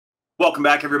Welcome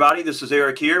back, everybody. This is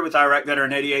Eric here with Iraq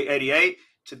Veteran 8888.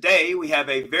 Today, we have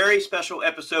a very special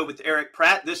episode with Erich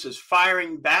Pratt. This is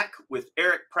Firing Back with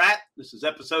Erich Pratt. This is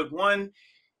episode 1, and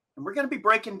we're going to be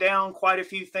breaking down quite a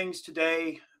few things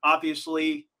today.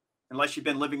 Obviously, unless you've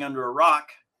been living under a rock,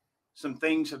 some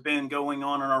things have been going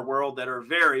on in our world that are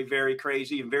very, very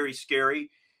crazy and very scary,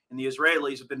 and the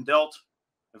Israelis have been dealt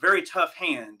a very tough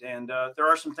hand, and there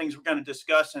are some things we're going to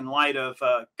discuss in light of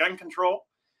gun control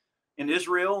in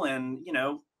Israel, and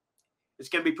it's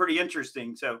going to be pretty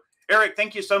interesting. So, Eric,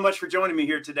 thank you so much for joining me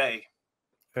here today.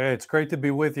 Hey, it's great to be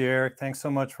with you, Eric. Thanks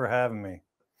so much for having me.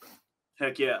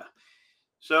 Heck yeah.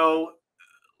 So,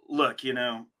 look,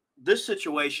 this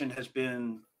situation has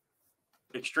been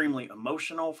extremely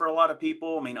emotional for a lot of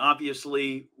people. I mean,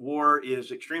 obviously, war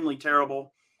is extremely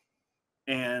terrible,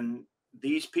 and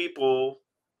these people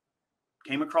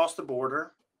came across the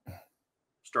border,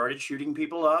 started shooting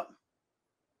people up.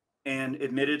 And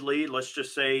admittedly, let's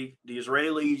just say the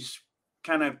Israelis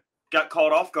kind of got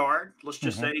caught off guard. Let's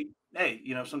just say, hey,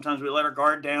 sometimes we let our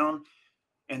guard down.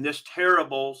 And this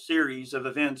terrible series of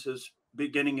events is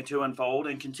beginning to unfold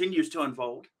and continues to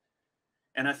unfold.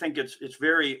 And I think it's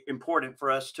very important for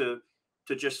us to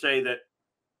just say that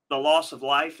the loss of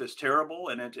life is terrible.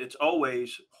 And it's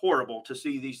always horrible to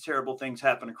see these terrible things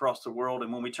happen across the world.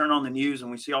 And when we turn on the news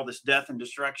and we see all this death and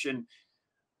destruction,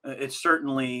 it's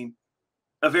certainly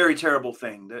a very terrible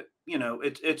thing that,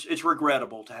 it's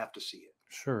regrettable to have to see it.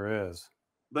 Sure is.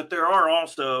 But there are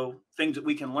also things that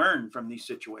we can learn from these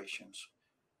situations.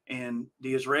 And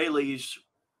the Israelis,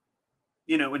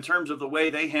 in terms of the way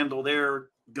they handle their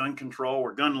gun control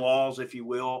or gun laws, if you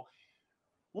will,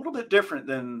 a little bit different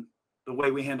than the way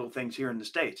we handle things here in the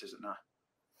States, is it not?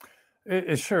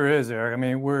 It sure is, Eric. I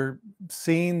mean, we're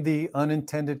seeing the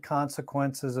unintended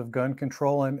consequences of gun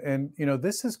control. And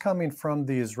this is coming from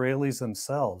the Israelis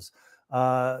themselves.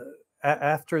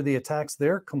 After the attacks,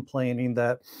 they're complaining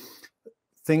that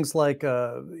things like,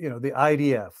 the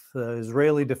IDF, the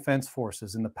Israeli Defense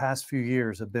Forces, in the past few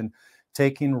years have been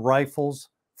taking rifles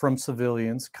from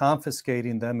civilians,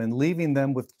 confiscating them, and leaving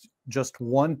them with just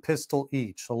one pistol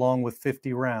each, along with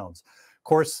 50 rounds. Of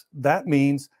course, that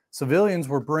means civilians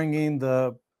were bringing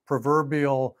the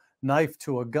proverbial knife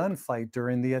to a gunfight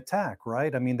during the attack,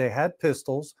 right? I mean, they had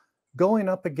pistols going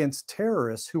up against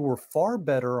terrorists who were far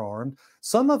better armed,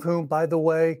 some of whom, by the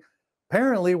way,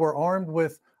 apparently were armed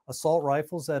with assault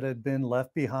rifles that had been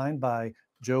left behind by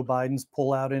Joe Biden's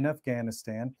pullout in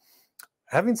Afghanistan.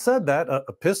 Having said that,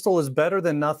 a pistol is better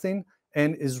than nothing,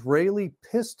 and Israeli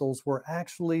pistols were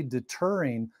actually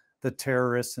deterring the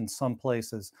terrorists in some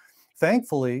places.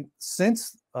 Thankfully,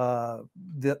 since the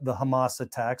Hamas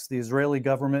attacks, the Israeli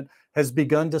government has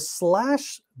begun to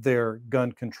slash their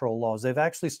gun control laws. They've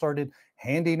actually started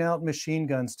handing out machine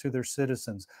guns to their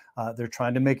citizens. They're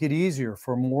trying to make it easier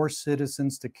for more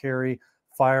citizens to carry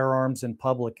firearms in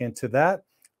public. And to that,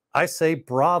 I say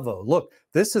bravo. Look,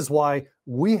 this is why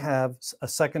we have a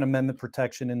Second Amendment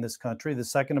protection in this country. The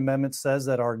Second Amendment says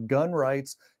that our gun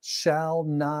rights shall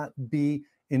not be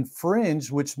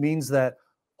infringed, which means that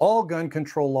all gun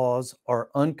control laws are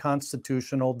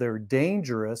unconstitutional, they're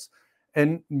dangerous,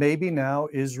 and maybe now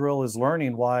Israel is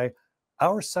learning why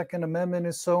our Second Amendment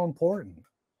is so important.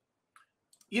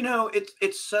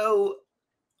 It's so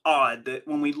odd that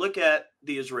when we look at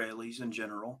the Israelis in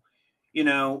general,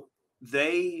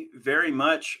 they very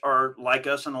much are like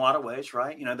us in a lot of ways,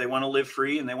 right? They want to live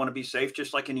free and they want to be safe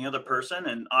just like any other person.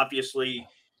 And obviously,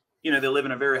 they live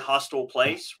in a very hostile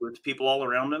place with people all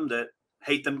around them that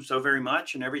hate them so very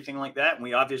much and everything like that. And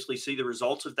we obviously see the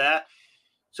results of that.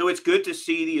 So it's good to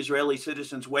see the Israeli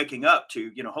citizens waking up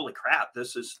to, holy crap,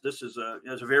 this is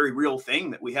a very real thing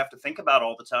that we have to think about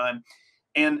all the time.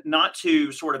 And not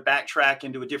to sort of backtrack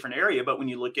into a different area, but when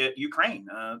you look at Ukraine,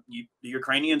 the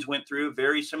Ukrainians went through a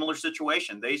very similar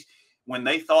situation. When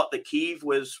they thought that Kyiv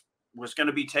was going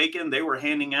to be taken, they were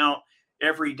handing out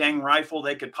every dang rifle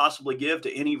they could possibly give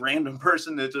to any random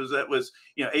person that was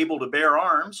able to bear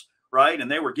arms. Right.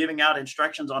 And they were giving out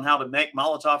instructions on how to make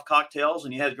Molotov cocktails.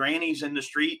 And you had grannies in the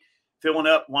street filling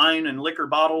up wine and liquor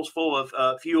bottles full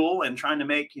of fuel and trying to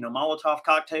make, Molotov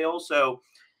cocktails. So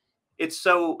it's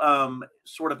so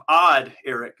sort of odd,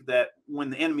 Eric, that when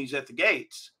the enemy's at the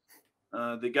gates,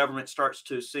 the government starts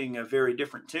to sing a very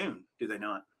different tune. Do they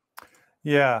not?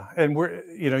 Yeah. And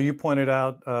you pointed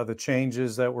out the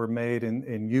changes that were made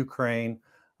in Ukraine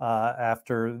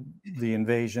after the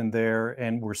invasion there.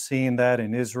 And we're seeing that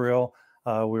in Israel.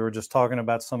 We were just talking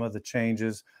about some of the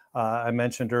changes. I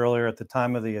mentioned earlier at the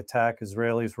time of the attack,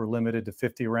 Israelis were limited to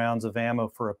 50 rounds of ammo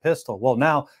for a pistol. Well,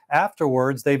 now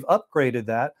afterwards, they've upgraded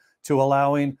that to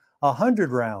allowing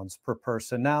 100 rounds per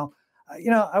person. Now,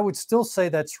 I would still say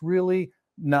that's really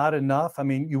not enough. I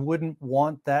mean, you wouldn't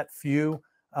want that few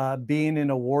being in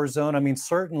a war zone. I mean,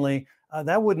 certainly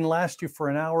that wouldn't last you for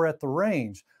an hour at the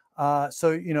range.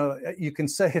 So, you can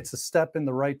say it's a step in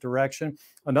the right direction.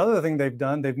 Another thing they've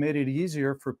done, they've made it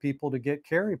easier for people to get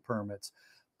carry permits.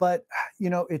 But,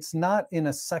 it's not in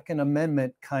a Second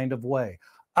Amendment kind of way.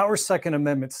 Our Second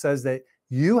Amendment says that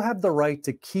you have the right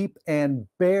to keep and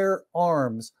bear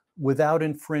arms without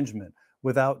infringement,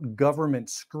 without government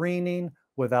screening,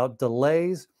 without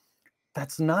delays.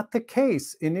 That's not the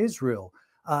case in Israel.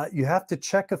 You have to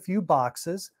check a few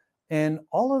boxes, and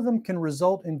all of them can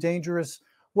result in dangerous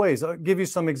ways. I'll give you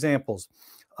some examples.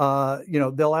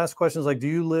 They'll ask questions like, do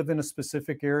you live in a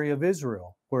specific area of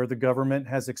Israel where the government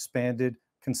has expanded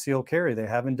concealed carry? They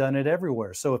haven't done it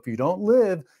everywhere. So if you don't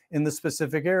live in the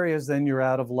specific areas, then you're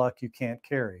out of luck. You can't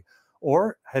carry.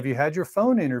 Or have you had your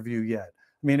phone interview yet?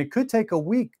 I mean, it could take a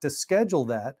week to schedule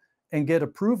that and get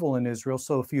approval in Israel.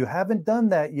 So if you haven't done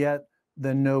that yet,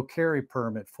 then no carry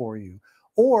permit for you.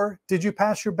 Or did you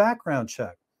pass your background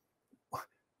check?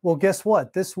 Well, guess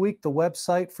what? This week, the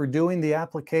website for doing the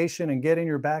application and getting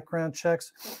your background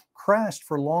checks crashed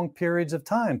for long periods of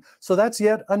time. So that's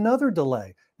yet another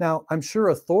delay. Now, I'm sure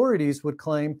authorities would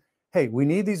claim, hey, we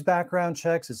need these background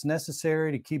checks. It's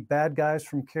necessary to keep bad guys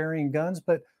from carrying guns.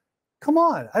 But come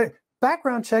on,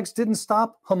 background checks didn't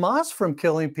stop Hamas from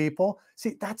killing people.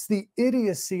 See, that's the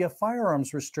idiocy of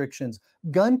firearms restrictions.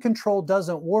 Gun control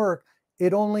doesn't work.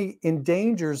 It only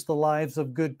endangers the lives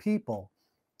of good people.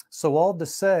 So all to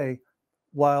say,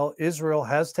 while Israel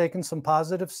has taken some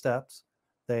positive steps,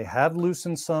 they have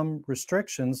loosened some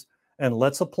restrictions, and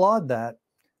let's applaud that.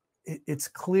 It's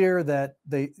clear that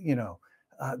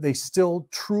they still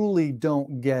truly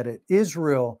don't get it.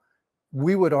 Israel,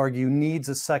 we would argue, needs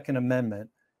a Second Amendment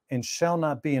and shall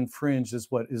not be infringed,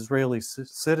 is what Israeli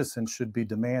citizens should be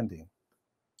demanding.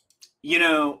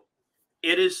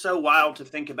 It is so wild to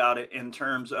think about it in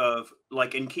terms of,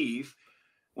 like, in Kyiv,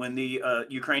 when the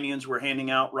Ukrainians were handing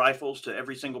out rifles to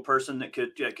every single person that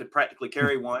could practically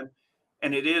carry one.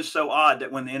 And it is so odd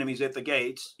that when the enemy's at the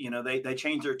gates, they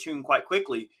change their tune quite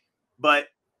quickly. But,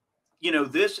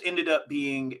 this ended up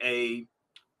being a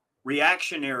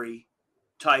reactionary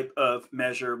type of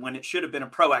measure when it should have been a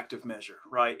proactive measure,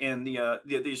 right? And the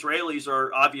Israelis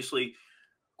are obviously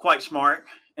quite smart.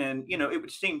 And, it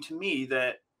would seem to me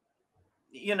that,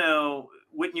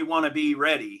 wouldn't you want to be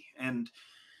ready? And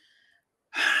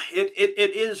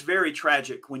it is very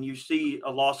tragic when you see a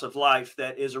loss of life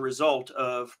that is a result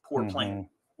of poor planning,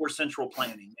 poor central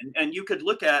planning. And you could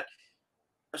look at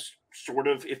sort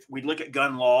of, if we look at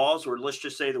gun laws, or let's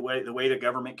just say the way the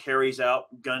government carries out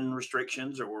gun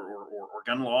restrictions or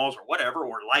gun laws or whatever,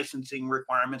 or licensing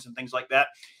requirements and things like that.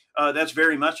 That's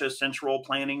very much a central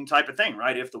planning type of thing,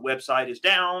 right? If the website is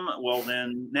down, well,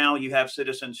 then now you have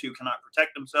citizens who cannot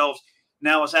protect themselves.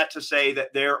 Now, is that to say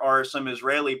that there are some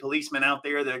Israeli policemen out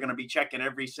there that are going to be checking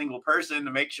every single person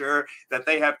to make sure that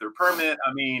they have their permit?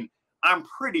 I mean, I'm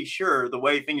pretty sure the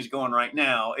way things are going right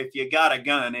now, if you got a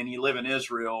gun and you live in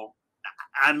Israel,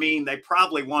 I mean, they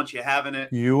probably want you having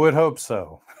it. You would hope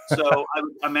so. So I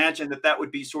would imagine that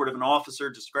would be sort of an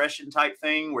officer discretion type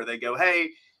thing where they go,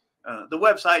 hey, the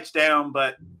website's down,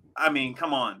 but I mean,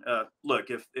 come on.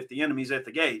 Look, if the enemy's at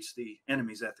the gates, the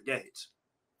enemy's at the gates.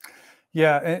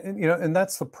 Yeah, and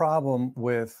that's the problem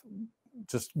with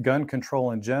just gun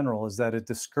control in general, is that it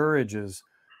discourages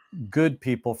good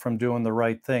people from doing the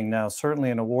right thing. Now, certainly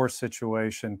in a war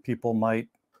situation, people might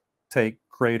take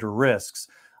greater risks,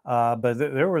 but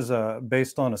there was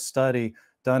based on a study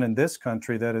done in this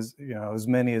country that is, as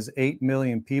many as 8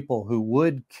 million people who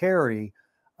would carry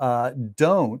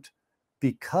don't,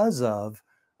 because of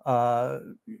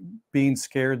being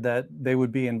scared that they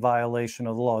would be in violation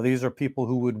of the law. These are people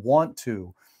who would want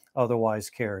to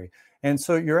otherwise carry. And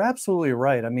so you're absolutely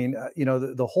right. I mean,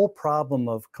 the whole problem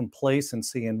of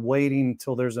complacency and waiting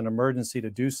until there's an emergency to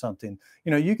do something.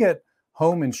 You get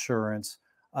home insurance.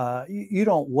 You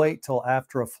don't wait till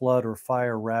after a flood or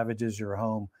fire ravages your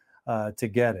home to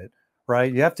get it,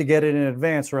 right? You have to get it in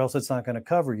advance, or else it's not going to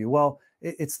cover you. Well,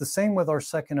 it's the same with our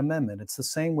Second Amendment. It's the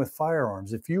same with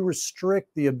firearms. If you restrict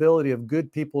the ability of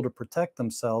good people to protect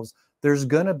themselves, there's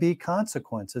going to be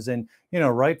consequences. And,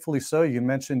 rightfully so. You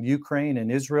mentioned Ukraine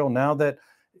and Israel. Now that,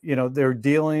 they're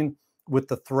dealing with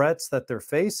the threats that they're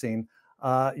facing,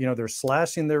 they're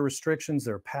slashing their restrictions.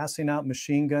 They're passing out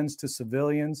machine guns to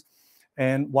civilians.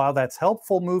 And while that's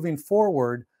helpful moving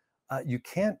forward, you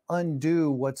can't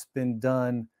undo what's been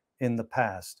done in the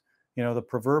past. The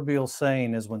proverbial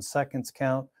saying is, when seconds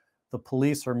count, the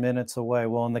police are minutes away.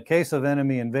 Well, in the case of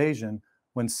enemy invasion,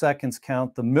 when seconds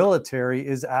count, the military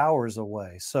is hours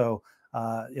away. So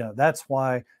That's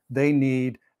why they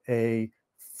need a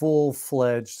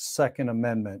full-fledged Second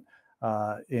Amendment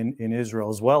in Israel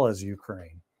as well as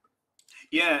Ukraine.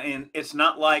 Yeah, and it's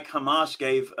not like Hamas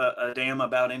gave a damn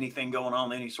about anything going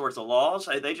on, any sorts of laws.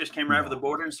 They just came right over the No.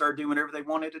 border and started doing whatever they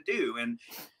wanted to do. And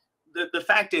the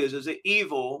fact is that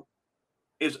evil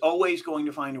is always going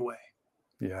to find a way.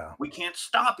 Yeah. We can't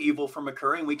stop evil from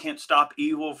occurring. We can't stop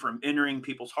evil from entering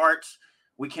people's hearts.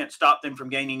 We can't stop them from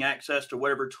gaining access to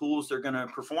whatever tools they're going to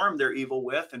perform their evil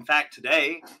with. In fact,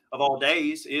 today, of all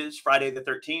days, is Friday the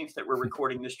 13th that we're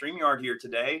recording this StreamYard here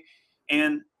today.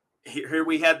 And here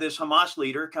we have this Hamas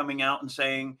leader coming out and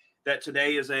saying that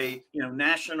today is a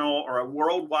national or a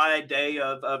worldwide day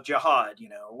of jihad,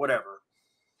 whatever.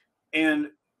 And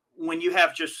when you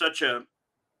have just such a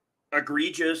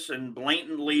egregious and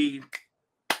blatantly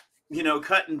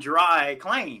cut and dry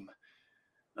claim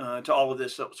to all of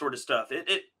this sort of stuff.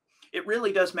 It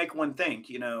really does make one think.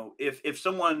 If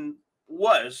someone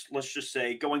was, let's just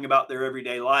say, going about their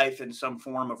everyday life in some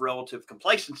form of relative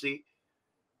complacency,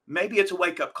 maybe it's a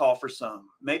wake up call for some.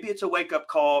 Maybe it's a wake up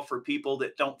call for people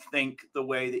that don't think the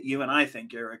way that you and I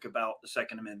think, Eric, about the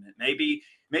Second Amendment. Maybe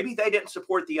they didn't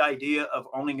support the idea of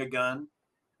owning a gun.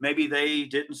 Maybe they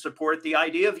didn't support the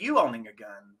idea of you owning a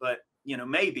gun. But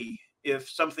maybe if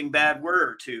something bad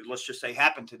were to, let's just say,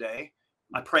 happen today,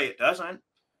 I pray it doesn't,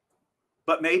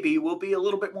 but maybe we'll be a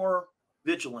little bit more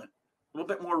vigilant, a little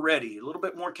bit more ready, a little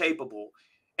bit more capable.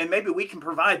 And maybe we can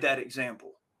provide that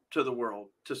example to the world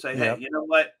to say, hey, Yep. you know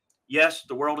what? Yes,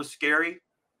 the world is scary.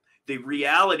 The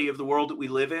reality of the world that we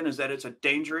live in is that it's a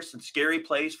dangerous and scary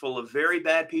place full of very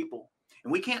bad people.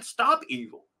 And we can't stop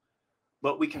evil,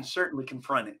 but we can certainly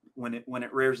confront it when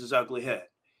it rears its ugly head.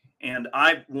 And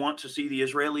I want to see the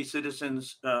Israeli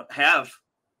citizens have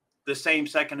the same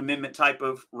Second Amendment type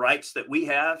of rights that we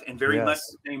have, in very much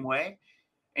Yes. the same way.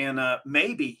 And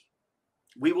maybe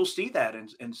we will see that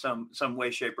in some way,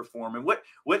 shape, or form. And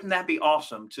wouldn't that be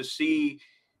awesome to see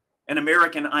an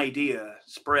American idea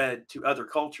spread to other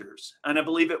cultures? And I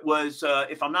believe it was,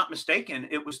 if I'm not mistaken,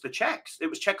 it was the Czechs. It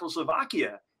was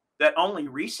Czechoslovakia that only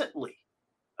recently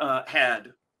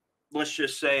had, let's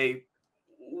just say,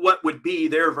 what would be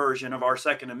their version of our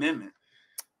Second Amendment.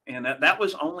 And that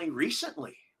was only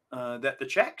recently that the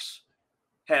Czechs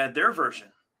had their version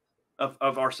of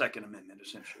our Second Amendment,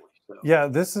 essentially. So. Yeah,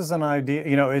 this is an idea,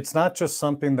 it's not just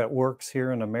something that works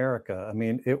here in America. I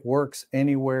mean, it works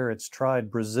anywhere it's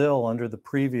tried. Brazil, under the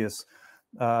previous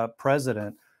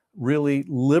president, really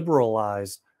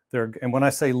liberalized and when I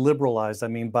say liberalized, I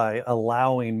mean by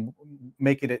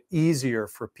making it easier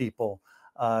for people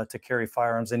to carry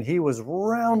firearms. And he was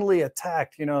roundly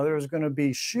attacked. There was going to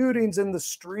be shootings in the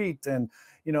street, and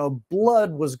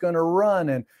blood was going to run,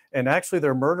 and actually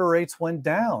their murder rates went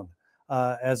down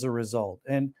as a result.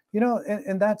 And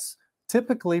and that's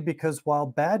typically because while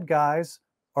bad guys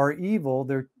are evil,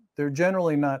 they're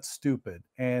generally not stupid,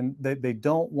 and they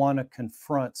don't want to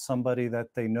confront somebody that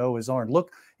they know is armed.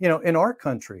 Look, in our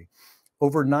country,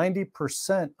 over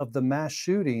 90% of the mass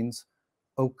shootings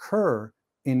occur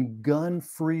in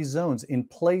gun-free zones, in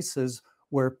places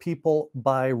where people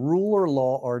by rule or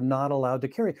law are not allowed to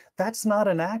carry. That's not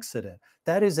an accident.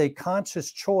 That is a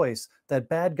conscious choice that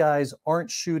bad guys aren't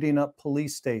shooting up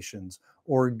police stations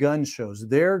or gun shows.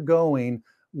 They're going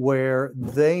where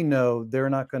they know they're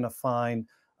not going to find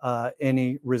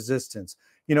any resistance.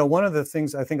 One of the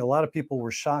things I think a lot of people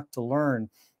were shocked to learn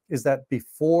is that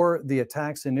before the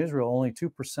attacks in Israel, only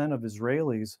 2% of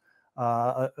Israeli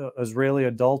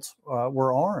adults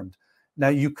were armed. Now,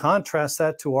 you contrast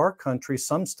that to our country.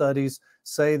 Some studies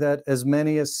say that as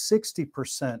many as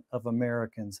 60% of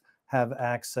Americans have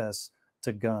access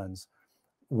to guns.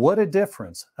 What a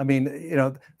difference. I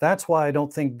mean, that's why I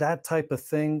don't think that type of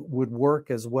thing would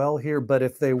work as well here. But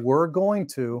if they were going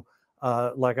to,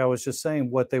 like I was just saying,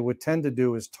 what they would tend to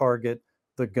do is target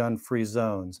the gun-free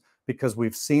zones, because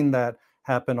we've seen that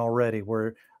happen already,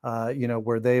 where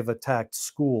where they've attacked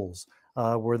schools,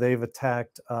 where they've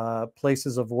attacked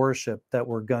places of worship that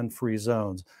were gun-free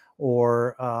zones,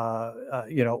 or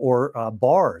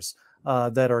bars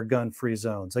that are gun-free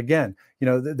zones. Again,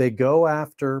 they go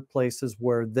after places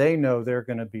where they know they're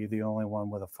going to be the only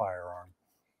one with a firearm.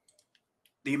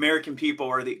 The American people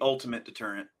are the ultimate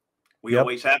deterrent. We Yep.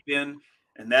 always have been,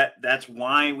 and that's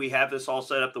why we have this all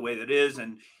set up the way that it is.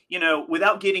 And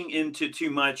without getting into too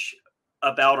much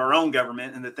about our own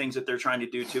government and the things that they're trying to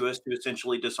do to us to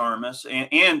essentially disarm us,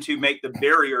 and to make the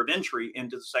barrier of entry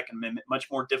into the Second Amendment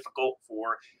much more difficult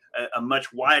for a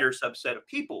much wider subset of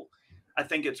people, I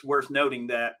think it's worth noting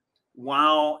that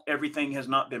while everything has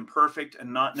not been perfect,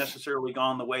 and not necessarily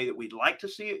gone the way that we'd like to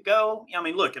see it go, I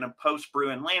mean, look, in a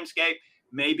post-Bruin landscape,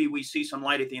 maybe we see some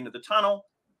light at the end of the tunnel.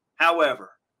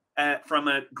 However, from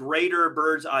a greater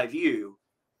bird's eye view,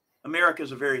 America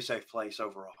is a very safe place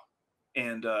overall.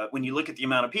 And when you look at the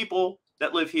amount of people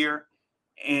that live here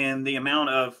and the amount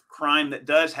of crime that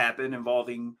does happen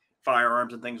involving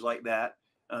firearms and things like that,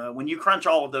 when you crunch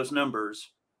all of those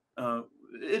numbers,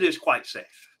 it is quite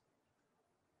safe.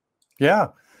 Yeah.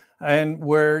 And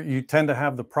where you tend to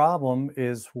have the problem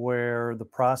is where the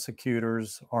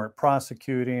prosecutors aren't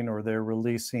prosecuting, or they're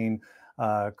releasing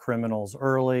criminals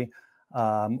early.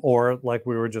 Or like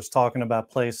we were just talking about,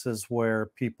 places where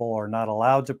people are not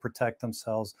allowed to protect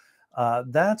themselves.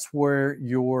 That's where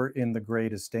you're in the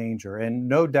greatest danger. And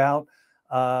no doubt,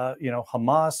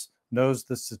 Hamas knows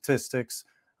the statistics.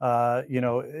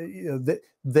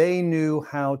 They knew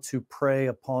how to prey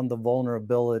upon the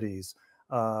vulnerabilities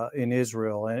in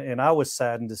Israel. And I was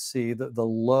saddened to see the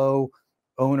low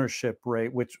ownership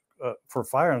rate, which for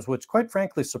firearms, which quite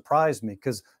frankly surprised me,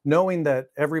 because knowing that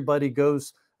everybody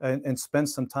goes and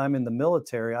spends some time in the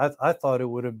military, I thought it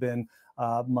would have been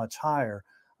much higher,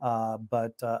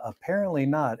 but apparently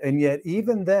not. And yet,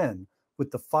 even then,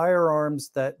 with the firearms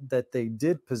that they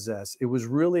did possess, it was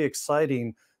really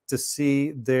exciting to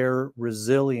see their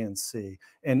resiliency.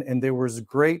 And there was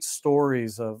great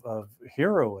stories of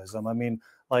heroism. I mean,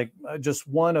 like just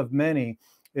one of many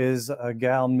is a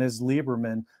gal, Ms.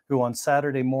 Lieberman, who on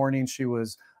Saturday morning, she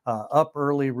was up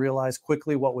early, realized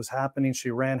quickly what was happening.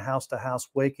 She ran house to house,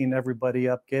 waking everybody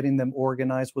up, getting them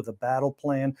organized with a battle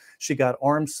plan. She got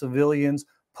armed civilians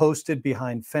posted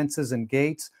behind fences and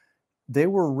gates. They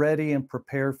were ready and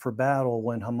prepared for battle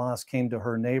when Hamas came to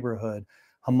her neighborhood.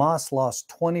 Hamas lost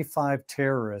 25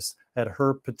 terrorists at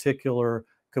her particular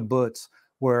kibbutz,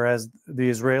 whereas the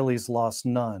Israelis lost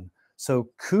none. So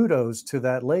kudos to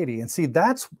that lady. And see,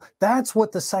 that's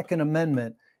what the Second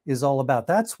Amendment is all about.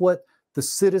 That's what the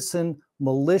citizen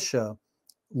militia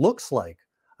looks like.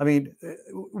 I mean,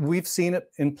 we've seen it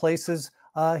in places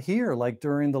here, like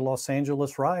during the Los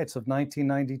Angeles riots of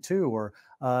 1992, or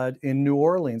in New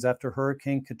Orleans after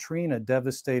Hurricane Katrina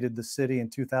devastated the city in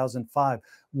 2005.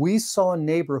 We saw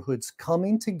neighborhoods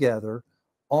coming together,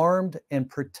 armed and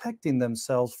protecting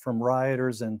themselves from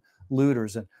rioters and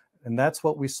looters. And that's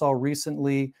what we saw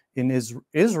recently in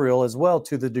Israel as well,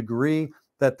 to the degree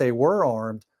that they were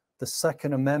armed. The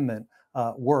Second Amendment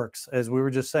works, as we were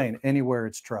just saying, anywhere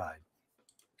it's tried.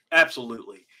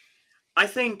 Absolutely. I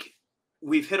think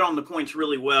we've hit on the points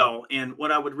really well. And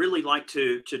what I would really like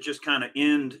to just kind of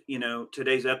end,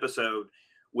 today's episode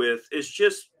with is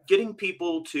just getting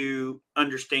people to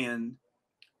understand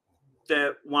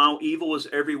that while evil is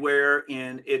everywhere,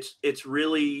 and it's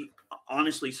really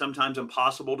honestly sometimes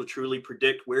impossible to truly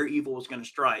predict where evil is going to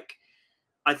strike,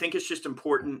 I think it's just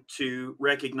important to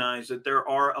recognize that there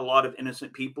are a lot of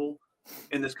innocent people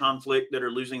in this conflict that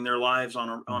are losing their lives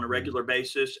on a regular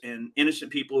basis, and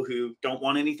innocent people who don't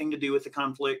want anything to do with the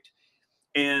conflict.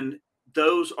 And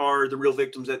those are the real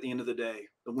victims at the end of the day: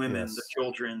 the women, Yes. the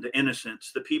children, the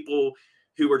innocents, the people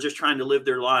who are just trying to live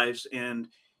their lives. And,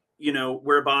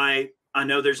 whereby I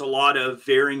know there's a lot of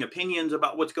varying opinions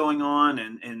about what's going on,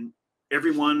 and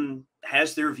everyone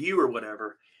has their view or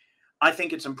whatever. I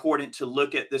think it's important to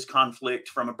look at this conflict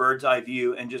from a bird's eye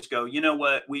view and just go, you know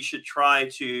what, we should try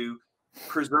to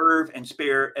preserve and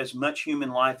spare as much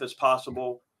human life as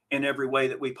possible in every way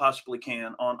that we possibly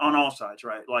can on all sides,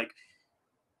 right? Like,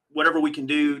 whatever we can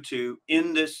do to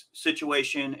end this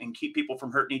situation and keep people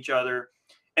from hurting each other,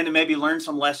 and to maybe learn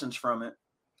some lessons from it.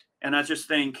 And I just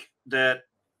think that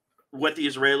what the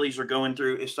Israelis are going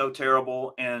through is so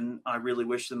terrible, and I really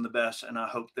wish them the best. And I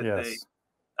hope that Yes.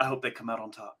 they come out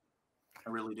on top. I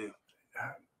really do.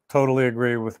 Totally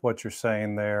agree with what you're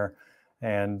saying there.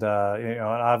 And,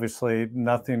 obviously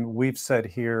nothing we've said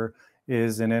here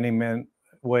is in any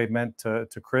way meant to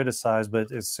criticize,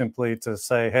 but it's simply to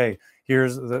say, hey,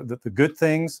 here's the good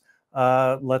things.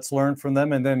 Let's learn from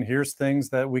them. And then here's things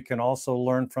that we can also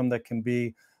learn from that can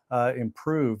be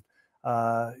improved.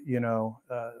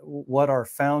 What our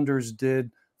founders did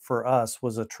for us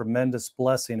was a tremendous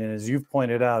blessing. And as you've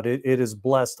pointed out, it has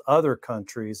blessed other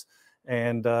countries.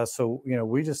 And so,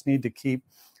 we just need to keep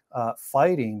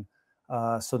fighting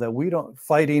so that we don't,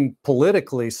 fighting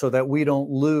politically, so that we don't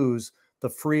lose the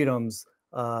freedoms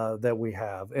that we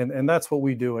have. And that's what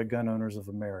we do at Gun Owners of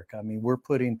America. I mean, we're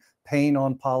putting pain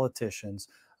on politicians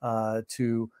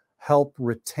to help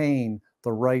retain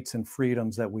the rights and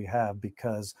freedoms that we have,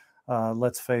 because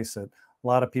let's face it, a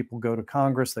lot of people go to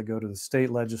Congress, they go to the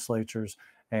state legislatures,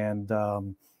 and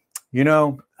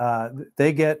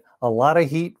they get a lot of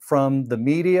heat from the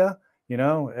media.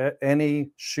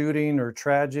 Any shooting or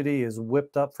tragedy is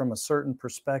whipped up from a certain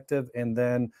perspective, and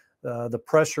then the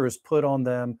pressure is put on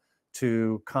them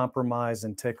to compromise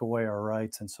and take away our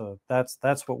rights. And so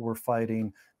that's what we're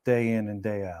fighting day in and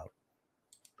day out.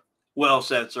 Well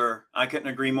said, sir. I couldn't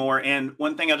agree more. And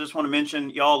one thing I just want to mention,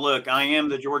 y'all, look, I am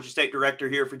the Georgia State Director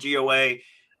here for GOA.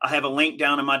 I have a link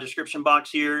down in my description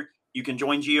box here. You can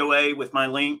join GOA with my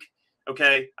link.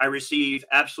 Okay. I receive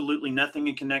absolutely nothing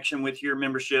in connection with your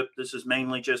membership. This is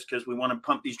mainly just because we want to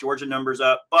pump these Georgia numbers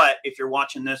up. But if you're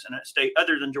watching this in a state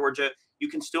other than Georgia, you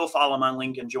can still follow my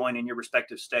link and join in your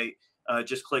respective state.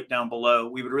 Just click down below.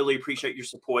 We would really appreciate your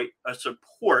support.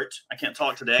 I can't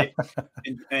talk today,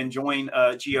 and join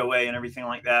GOA and everything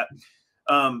like that.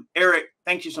 Erich,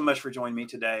 thank you so much for joining me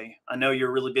today. I know you're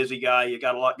a really busy guy. You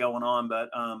got a lot going on, but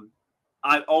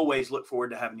I always look forward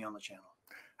to having you on the channel.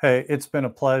 Hey, it's been a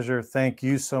pleasure. Thank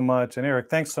you so much. And Erich,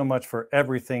 thanks so much for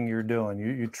everything you're doing.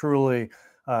 You truly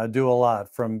do a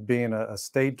lot, from being a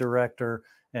state director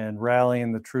and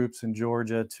rallying the troops in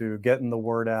Georgia to getting the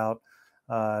word out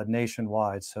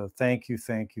nationwide. So thank you,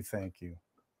 thank you, thank you.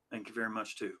 Thank you very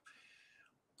much, too.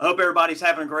 I hope everybody's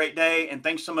having a great day, and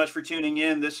thanks so much for tuning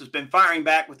in. This has been Firing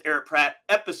Back with Erich Pratt,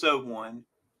 episode 1.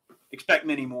 Expect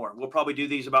many more. We'll probably do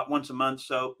these about once a month,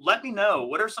 so let me know,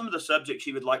 what are some of the subjects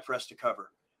you would like for us to cover?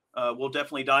 We'll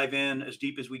definitely dive in as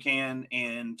deep as we can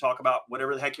and talk about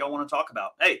whatever the heck y'all want to talk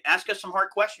about. Hey, ask us some hard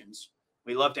questions.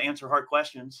 We love to answer hard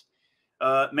questions.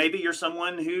 Maybe you're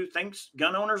someone who thinks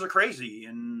gun owners are crazy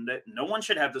and that no one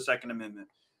should have the Second Amendment.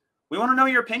 We want to know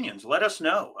your opinions. Let us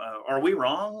know. Are we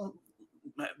wrong?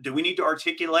 Do we need to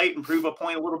articulate and prove a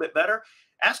point a little bit better?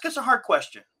 Ask us a hard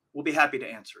question. We'll be happy to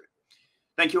answer it.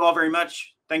 Thank you all very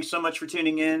much. Thanks so much for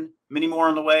tuning in. Many more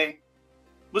on the way.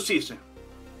 We'll see you soon.